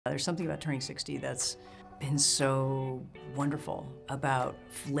There's something about turning 60 that's been so wonderful about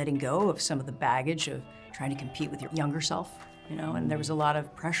letting go of some of the baggage of trying to compete with your younger self, you know, and there was a lot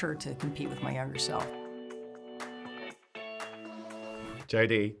of pressure to compete with my younger self.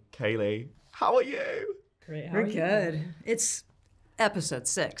 Jodie, Kaylee, how are you? Great. How We're are you? good. It's episode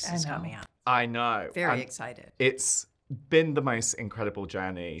 6 is coming out. I know. Very and excited. It's been the most incredible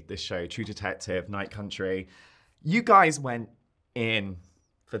journey, this show, True Detective, Night Country. You guys went in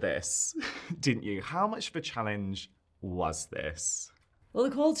for this, didn't you? How much of a challenge was this? Well,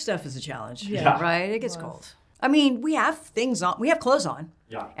 the cold stuff is a challenge, Yeah. right? It gets cold. I mean, we have things on, we have clothes on.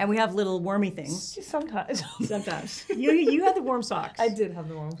 Yeah. And we have little wormy things. Sometimes. Sometimes. You had the warm socks. I did have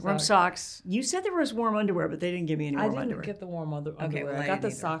the warm socks. Warm socks. You said there was warm underwear, but they didn't give me any I warm didn't underwear. get the warm underwear. well, I I got the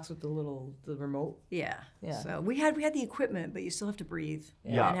didn't either. socks with the remote. Yeah. Yeah. So we had the equipment, but you still have to breathe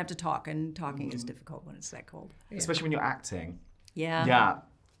Yeah. and have to talk, and talking is difficult when it's that cold. Especially when you're acting. Yeah. Yeah.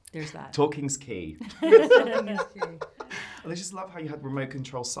 There's that. Talking's key. And I just love how you had remote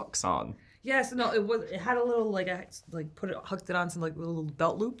control socks on. Yes, no, it had a little I hooked it onto like a little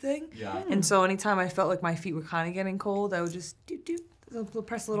belt loop thing. Yeah. And so anytime I felt like my feet were kind of getting cold, I would just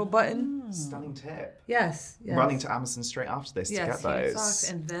press a little button. Stunning tip. Yes. Running to Amazon straight after this to get those.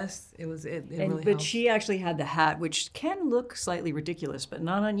 Socks and vest. It really But helped. she actually had the hat, which can look slightly ridiculous, but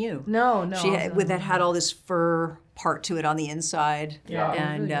not on you. No. She had, with that had all this fur part to it on the inside. Yeah.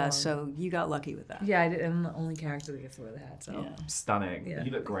 And Really long. so you got lucky with that. Yeah, I'm the only character that gets to wear the hat. So Stunning. Yeah.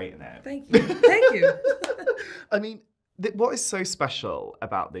 You look great in it. thank you, thank you. I mean, what is so special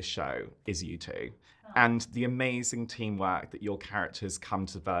about this show is you two and the amazing teamwork that your characters come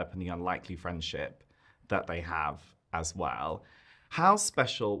to develop and the unlikely friendship that they have as well. How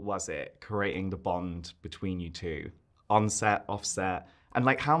special was it creating the bond between you two, on set, off set, and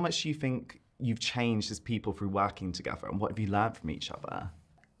like how much do you think you've changed as people through working together, and what have you learned from each other?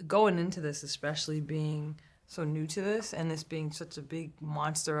 Going into this, especially being so new to this, and this being such a big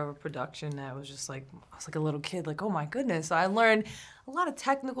monster of a production, that was just like, I was like a little kid, like, oh my goodness. So I learned a lot of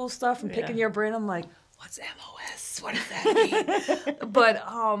technical stuff and picking your brain. I'm like, what's MOS? What does that mean? But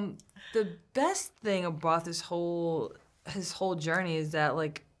the best thing about his whole journey is that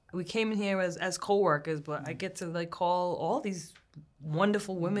like we came in here as co-workers, but I get to like call all these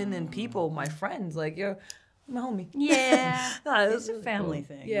wonderful women and people my friends. Like, you're my homie. Yeah. No, It's a family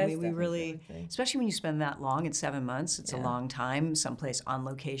thing. Yeah, I mean, it's we definitely a really, family thing. especially when you spend that long, it's 7 months, it's a long time, someplace on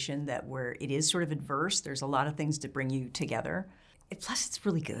location where it is sort of adverse. There's a lot of things to bring you together. Plus, it's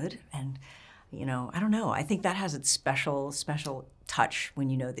really good. And, you know, I don't know. I think that has its special touch when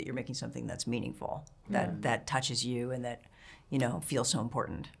you know that you're making something that's meaningful, that touches you and that, you know, feels so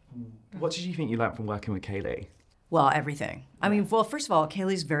important. What did you think you learned from working with Kaylee? Well, everything. I mean, well, first of all,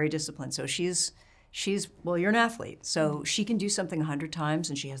 Kaylee's very disciplined. So she's well, you're an athlete. So she can do something 100 times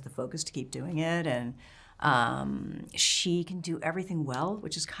and she has the focus to keep doing it. And she can do everything well,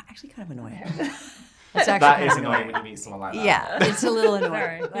 which is actually kind of annoying. It's actually That kind is of annoying when you meet someone like that. Yeah, it's a little annoying.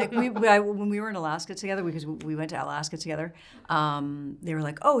 Sorry. Like when we were in Alaska together, because we went to Alaska together, they were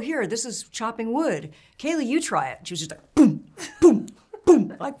like, "Oh, here, this is chopping wood. Kaylee, you try it." She was just like, boom, boom,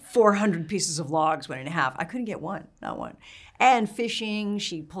 boom, like 400 pieces of logs went in half. I couldn't get one, not one. And fishing,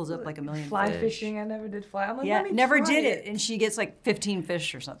 she pulls up like a million Fly fish. fishing, I never did fly. I'm like, Yeah, let me never try did it. And she gets like 15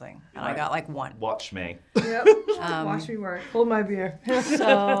 fish or something, and I got like one. Watch me. Yep. Watch me work. Hold my beer.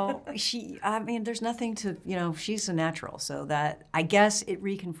 So I mean, there's nothing to, you know, she's a natural. So that, I guess it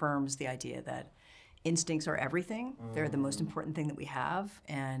reconfirms the idea that instincts are everything. They're the most important thing that we have.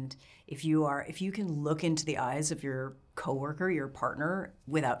 And if you can look into the eyes of your coworker, your partner,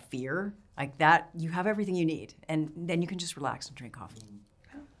 without fear, like that, you have everything you need. And then you can just relax and drink coffee.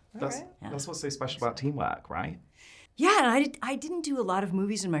 That's what's so special about teamwork, right? Yeah, and I didn't do a lot of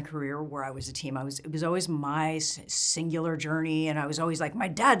movies in my career where I was a team. It was always my singular journey, and I was always like, my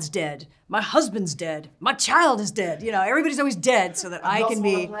dad's dead, my husband's dead, my child is dead. You know, everybody's always dead, so that I can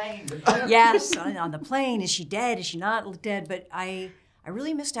be. Yes, on the plane. Is she dead? Is she not dead? But I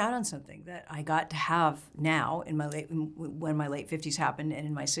really missed out on something that I got to have now when my late 50s happened and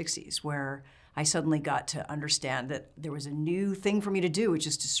in my 60s, where I suddenly got to understand that there was a new thing for me to do, which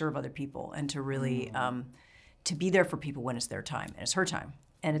is to serve other people and to really. To be there for people when it's their time, and it's her time.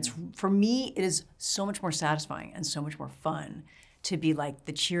 And it's, for me, it is so much more satisfying and so much more fun to be like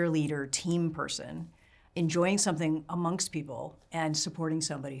the cheerleader team person, enjoying something amongst people and supporting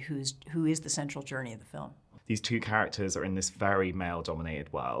somebody who is the central journey of the film. These two characters are in this very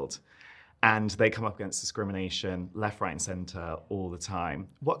male-dominated world, and they come up against discrimination left, right, and center all the time.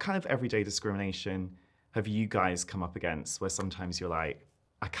 What kind of everyday discrimination have you guys come up against where sometimes you're like,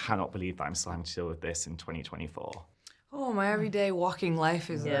 I cannot believe that I'm still having to deal with this in 2024? Oh, my everyday walking life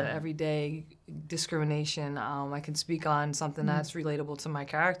is a everyday discrimination. I can speak on something that's relatable to my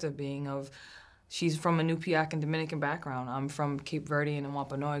character being of, she's from a Nupiaq and Dominican background. I'm from Cape Verdean and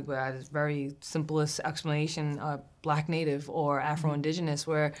Wampanoag, but at its very simplest explanation, Black Native or Afro-Indigenous,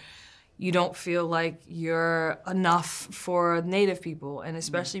 where you don't feel like you're enough for Native people. And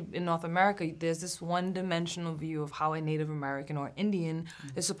especially in North America, there's this one-dimensional view of how a Native American or Indian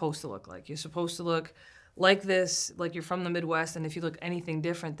is supposed to look like. You're supposed to look like this, like you're from the Midwest, and if you look anything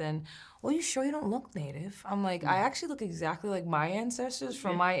different, then, well, you sure you don't look Native? I'm like, I actually look exactly like my ancestors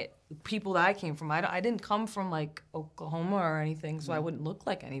from my people that I came from. I didn't come from like Oklahoma or anything, so I wouldn't look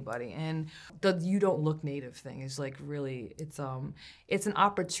like anybody. And the "you don't look Native" thing is like really, it's an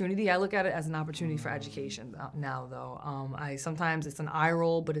opportunity. I look at it as an opportunity for education now, though. Sometimes it's an eye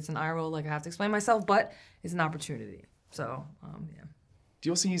roll, but it's an eye roll like I have to explain myself, but it's an opportunity. So, yeah. Do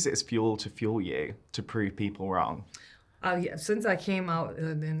you also use it as fuel to fuel you, to prove people wrong? Yeah, since I came out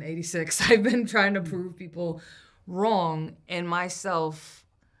in '86, I've been trying to prove people wrong and myself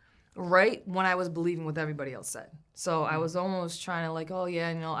right when I was believing what everybody else said. So I was almost trying to like, oh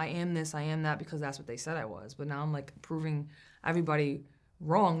yeah, you know, I am this, I am that, because that's what they said I was. But now I'm like proving everybody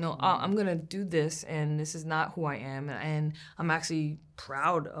wrong. No, I'm gonna do this, and this is not who I am, and I'm actually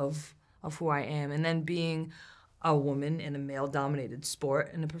proud of who I am. And then being a woman in a male-dominated sport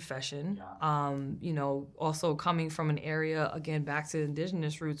and a profession. You know, also coming from an area, again, back to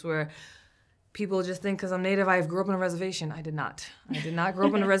indigenous roots, where people just think because I'm Native, I grew up on a reservation. I did not. I did not grow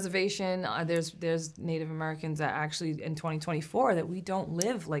up on a reservation. There's Native Americans that actually, in 2024, that we don't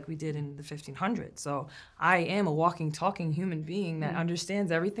live like we did in the 1500s. So I am a walking, talking human being that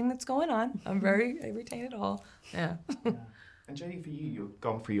understands everything that's going on. I retain it all. Yeah. And Jodie, for you, you've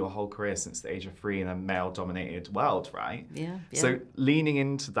gone through your whole career since the age of 3 in a male-dominated world, right? Yeah. So leaning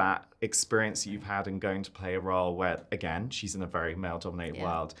into that experience you've had and going to play a role where, again, she's in a very male-dominated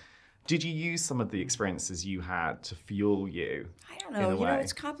world, did you use some of the experiences you had to fuel you? I don't know. You know,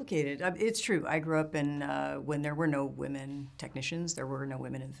 it's complicated. It's true. I grew up in when there were no women technicians, there were no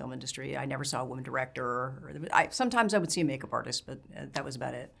women in the film industry. I never saw a woman director. Sometimes I would see a makeup artist, but that was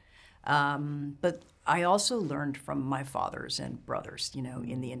about it. But I also learned from my fathers and brothers, you know,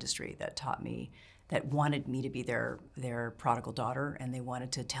 in the industry that taught me, that wanted me to be their prodigal daughter, and they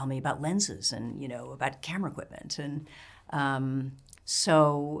wanted to tell me about lenses and, you know, about camera equipment. And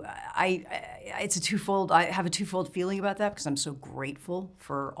so it's a twofold. I have a twofold feeling about that because I'm so grateful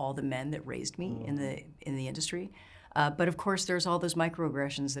for all the men that raised me in the industry. But of course, there's all those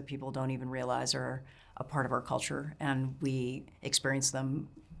microaggressions that people don't even realize are a part of our culture, and we experience them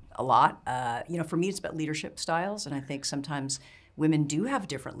a lot. You know, for me, it's about leadership styles, and I think sometimes women do have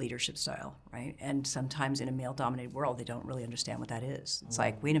different leadership style, right? And sometimes in a male-dominated world, they don't really understand what that is. It's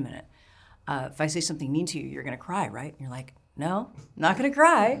like, wait a minute, if I say something mean to you, you're going to cry, right? And you're like, no, I'm not going to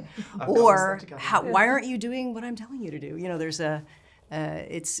cry. Or why aren't you doing what I'm telling you to do? You know, there's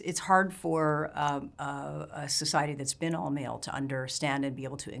it's hard for a society that's been all male to understand and be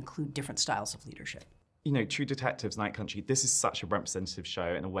able to include different styles of leadership. You know, True Detectives, Night Country, this is such a representative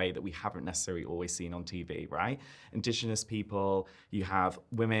show in a way that we haven't necessarily always seen on TV, right? Indigenous people, you have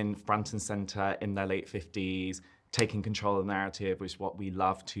women front and center in their late 50s, taking control of the narrative, which is what we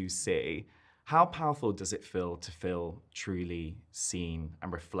love to see. How powerful does it feel to feel truly seen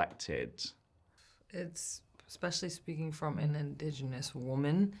and reflected? It's, especially speaking from an Indigenous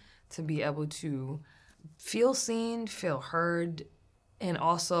woman, to be able to feel seen, feel heard. And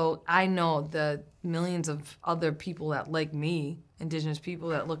also, I know the millions of other people that like me, Indigenous people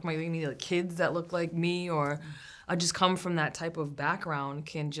that look like me, like kids that look like me, or just come from that type of background,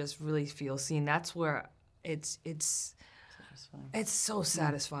 can just really feel seen. That's where it's so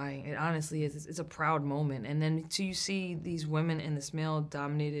satisfying. It honestly is. It's a proud moment. And then you see these women in this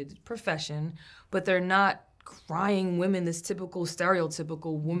male-dominated profession, but they're not crying women, this typical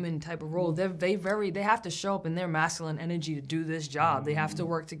stereotypical woman type of role. They have to show up in their masculine energy to do this job. They have to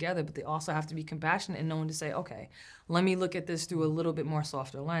work together, but they also have to be compassionate and knowing to say, okay, let me look at this through a little bit more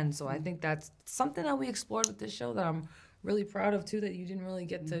softer lens. So I think that's something that we explored with this show that I'm really proud of too, that you didn't really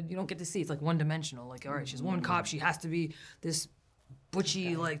get to, you don't get to see. It's like one-dimensional. Like, all right, she's a woman cop, she has to be this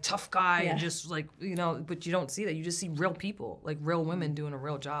butchy, like tough guy, and just like, you know, but you don't see that. You just see real people, like real women doing a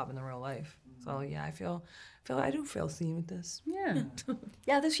real job in the real life. So yeah, I do feel seen with this. Yeah.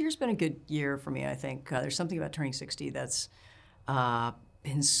 Yeah, this year's been a good year for me, I think. There's something about turning 60 that's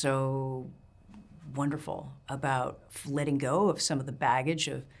been so wonderful about letting go of some of the baggage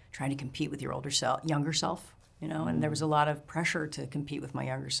of trying to compete with your younger self, you know, and there was a lot of pressure to compete with my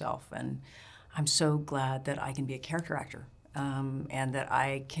younger self. And I'm so glad that I can be a character actor and that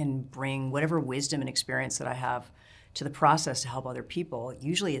I can bring whatever wisdom and experience that I have to the process to help other people,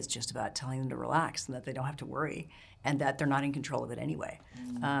 usually it's just about telling them to relax and that they don't have to worry and that they're not in control of it anyway.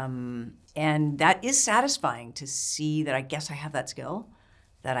 And that is satisfying to see that I guess I have that skill,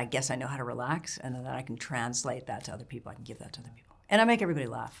 that I guess I know how to relax, and that I can translate that to other people. I can give that to other people. And I make everybody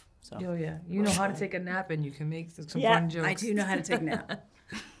laugh. So. Oh yeah, you know how to take a nap and you can make some Yeah, fun jokes. I do know how to take a nap.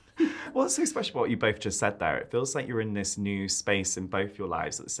 What's so special about what you both just said there? It feels like you're in this new space in both your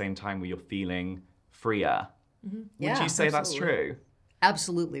lives at the same time where you're feeling freer. Would Yeah, you say that's absolutely. true?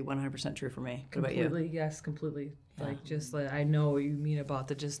 Absolutely, 100% true for me. What about you? Completely, yes, completely. Like just like I know what you mean about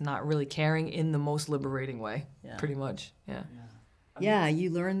the just not really caring in the most liberating way. Yeah. Pretty much. Yeah. Yeah, you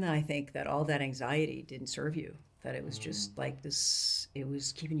learn that I think that all that anxiety didn't serve you, that it was just like this, it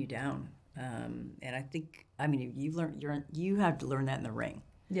was keeping you down. And I think, I mean, you have to learn that in the ring,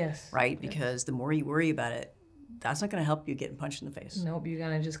 Yes. right? Because the more you worry about it, that's not going to help you getting punched in the face. Nope, you're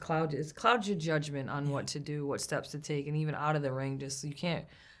gonna just cloud your judgment on what to do, what steps to take, and even out of the ring, just you can't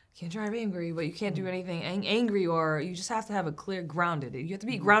drive angry, but you can't do anything angry, or you just have to have a clear grounded. You have to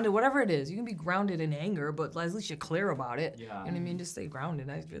be grounded, whatever it is. You can be grounded in anger, but at least you're clear about it. Yeah. You know what I mean? Just stay grounded.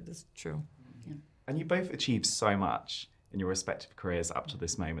 That's true. And you both achieved so much in your respective careers up to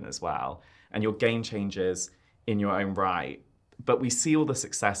this moment as well. And you're game changers in your own right. But we see all the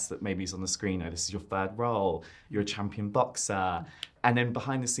success that maybe is on the screen. Oh, this is your third role. You're a champion boxer. And then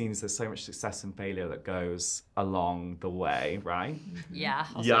behind the scenes, there's so much success and failure that goes along the way, right? Yeah,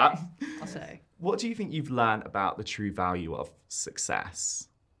 I'll say. What do you think you've learned about the true value of success?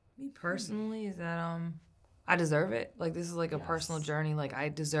 Me personally is that I deserve it. Like this is like a personal journey. Like I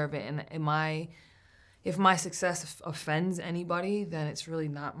deserve it, and if my success offends anybody, then it's really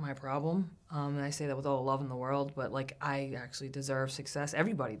not my problem. And I say that with all the love in the world, but like I actually deserve success.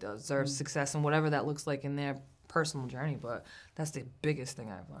 Everybody deserves success, and whatever that looks like in their personal journey. But that's the biggest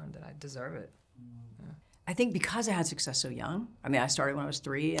thing I've learned, that I deserve it. I think because I had success so young, I mean, I started when I was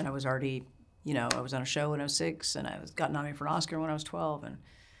 3, and I was already, I was on a show when I was 6, and got nominated for an Oscar when I was 12. And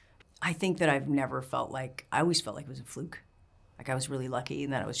I think that I've never felt like, I always felt like it was a fluke. Like I was really lucky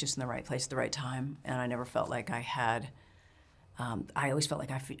and that I was just in the right place at the right time. And I never felt like I had, I always felt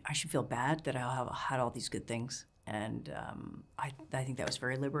like I should feel bad that I had all these good things. And I think that was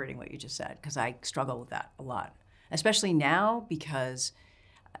very liberating what you just said, because I struggle with that a lot. Especially now because,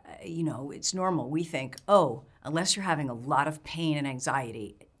 it's normal. We think, oh, unless you're having a lot of pain and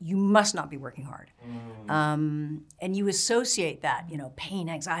anxiety, you must not be working hard. And you associate that, pain,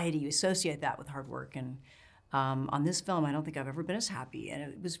 anxiety, you associate that with hard work. And on this film, I don't think I've ever been as happy. And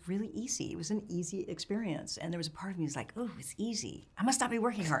it was really easy. It was an easy experience. And there was a part of me that's like, oh, it's easy. I must not be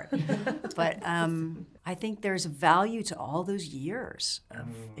working hard. But I think there's a value to all those years of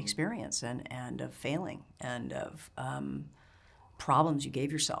experience and of failing and of problems you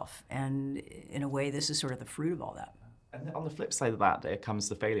gave yourself. And in a way, this is sort of the fruit of all that. And on the flip side of that, there comes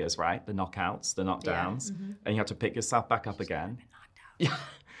the failures, right? The knockouts, the knockdowns. And you have to pick yourself back up again. Yeah.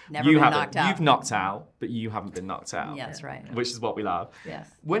 Never been knocked out. You've knocked out, but you haven't been knocked out. Yeah, that's right. Which is what we love. Yes.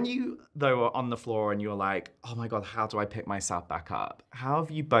 When you, though, are on the floor and you're like, oh my God, how do I pick myself back up? How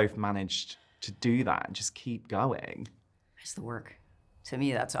have you both managed to do that and just keep going? It's the work. To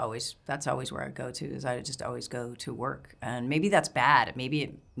me, that's always where I go to, is I just always go to work. And maybe that's bad. Maybe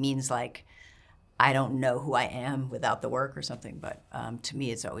it means like I don't know who I am without the work or something. But to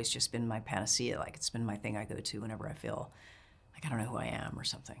me, it's always just been my panacea. Like it's been my thing I go to whenever I feel like I don't know who I am or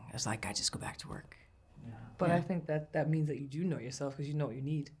something. It's like I just go back to work. But I think that means that you do know yourself, because you know what you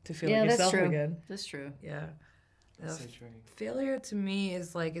need to feel like yourself again. That's true. Yeah. That's so true. Failure to me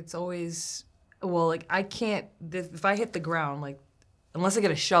is like, it's always, well, like I can't, if I hit the ground, like unless I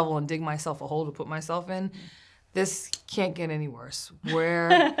get a shovel and dig myself a hole to put myself in, this can't get any worse.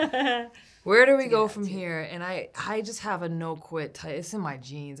 Where do we go from here? And I just have a no quit. It's in my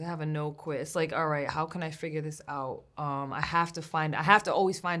genes. I have a no quit. It's like, all right, how can I figure this out? I have to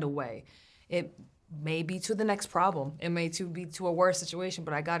always find a way. It may be to the next problem. It may be to a worse situation,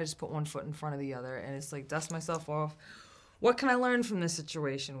 but I gotta just put one foot in front of the other. And it's like, dust myself off. What can I learn from this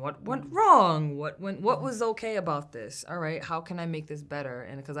situation? What went wrong? What was okay about this? All right, how can I make this better?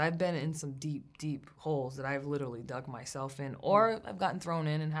 And because I've been in some deep, deep holes that I've literally dug myself in, or I've gotten thrown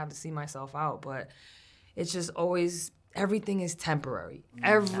in and have to see myself out. But it's just always, everything is temporary.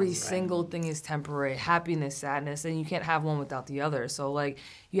 Every single thing is temporary. Happiness, sadness, and you can't have one without the other. So like,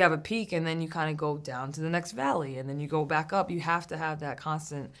 you have a peak and then you kind of go down to the next valley and then you go back up. You have to have that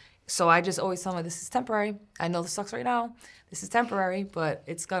constant. So I just always tell myself, this is temporary. I know this sucks right now. This is temporary, but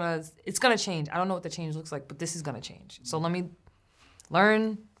it's gonna change. I don't know what the change looks like, but this is gonna change. So let me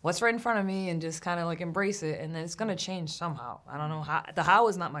learn what's right in front of me and just kind of like embrace it, and then it's gonna change somehow. I don't know how. The how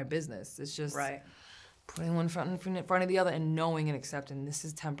is not my business. It's just putting one in front of the other and knowing and accepting this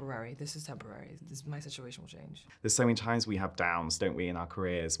is temporary, my situation will change. There's so many times we have downs, don't we, in our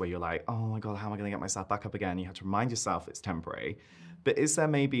careers where you're like, oh my God, how am I gonna get myself back up again? You have to remind yourself it's temporary. But is there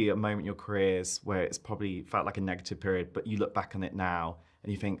maybe a moment in your careers where it's probably felt like a negative period, but you look back on it now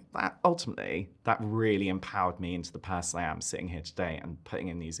and you think that ultimately that really empowered me into the person I am sitting here today and putting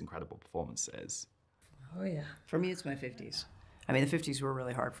in these incredible performances? Oh yeah. For me, it's my 50s. I mean, the 50s were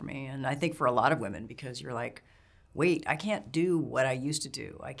really hard for me, and I think for a lot of women, because you're like, wait, I can't do what I used to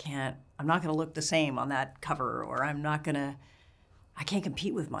do. I'm not gonna look the same on that cover, or I can't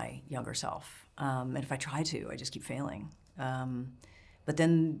compete with my younger self. And if I try to, I just keep failing. But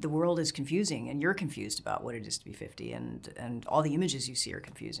then the world is confusing, and you're confused about what it is to be 50, and all the images you see are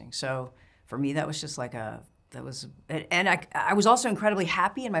confusing. So for me, that was just like and I was also incredibly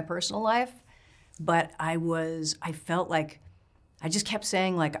happy in my personal life, but I felt like, I just kept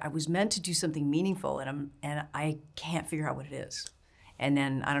saying, like, I was meant to do something meaningful, and I can't figure out what it is. And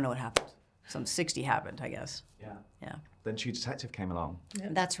then I don't know what happened. Some 60 happened, I guess. Yeah. Yeah. Then True Detective came along. Yeah.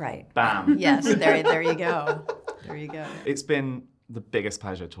 That's right. Bam. Yes, there you go. There you go. It's been the biggest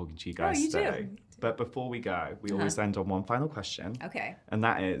pleasure talking to you guys you today. too. But before we go, we always end on one final question. Okay. And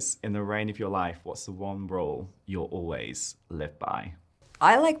that is, in the reign of your life, what's the one rule you'll always live by?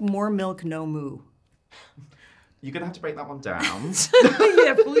 I like more milk, no moo. You're gonna have to break that one down.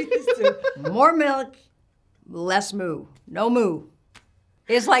 Yeah, please do. More milk, less moo. No moo.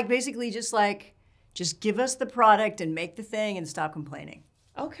 It's like basically just give us the product and make the thing and stop complaining.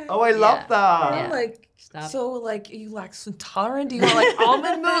 Okay. Oh, I love that. Yeah. Like, Stop. so like, are you lactose intolerant? Do you want like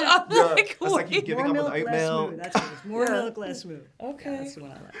almond milk? I'm Yeah, like, it's like you wait. giving More up on milk, oat less moo. milk. That's what it is. More milk, less moo. Okay. Yeah, that's the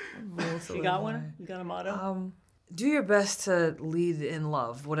one I like. Rules to You live got by. one? You got a motto? Do your best to lead in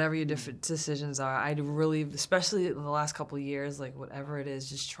love, whatever your different decisions are. I really, especially in the last couple of years, like whatever it is,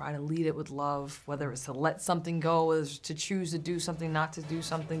 just try to lead it with love, whether it's to let something go, whether it's to choose to do something, not to do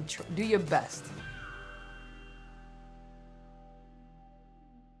something. Do your best.